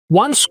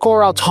Once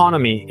core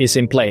autonomy is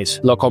in place,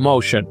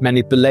 locomotion,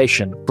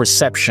 manipulation,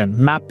 perception,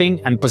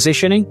 mapping, and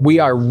positioning, we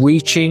are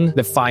reaching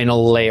the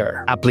final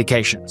layer,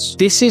 applications.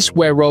 This is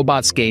where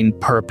robots gain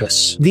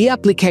purpose. The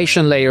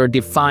application layer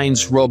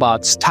defines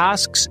robots'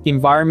 tasks,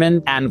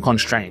 environment, and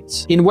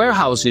constraints. In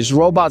warehouses,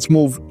 robots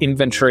move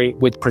inventory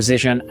with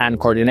precision and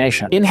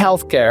coordination. In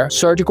healthcare,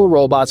 surgical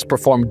robots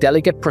perform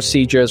delicate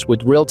procedures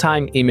with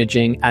real-time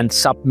imaging and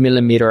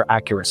sub-millimeter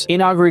accuracy. In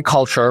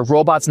agriculture,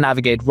 robots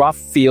navigate rough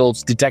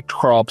fields, detect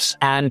crops,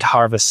 and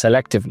harvest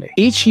selectively.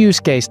 Each use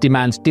case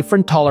demands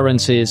different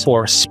tolerances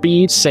for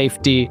speed,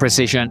 safety,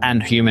 precision,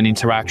 and human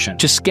interaction.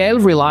 To scale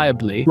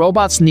reliably,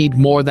 robots need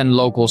more than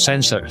local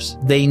sensors.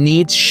 They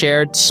need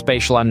shared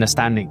spatial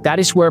understanding. That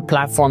is where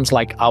platforms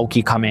like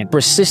Auki come in.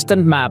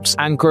 Persistent maps,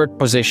 anchored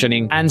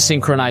positioning, and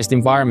synchronized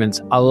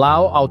environments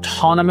allow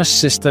autonomous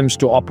systems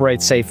to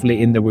operate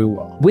safely in the real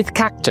world. With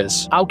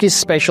Cactus, Auki's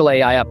spatial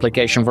AI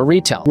application for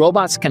retail,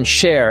 robots can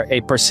share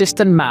a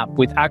persistent map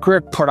with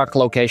accurate product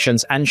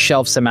locations and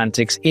shelf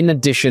semantics in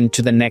addition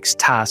to the next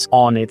task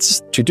on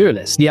its to-do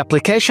list. The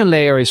application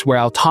layer is where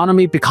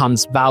autonomy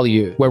becomes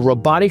value, where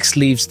robotics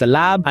leaves the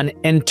lab and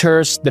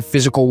enters the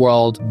physical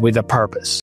world with a purpose.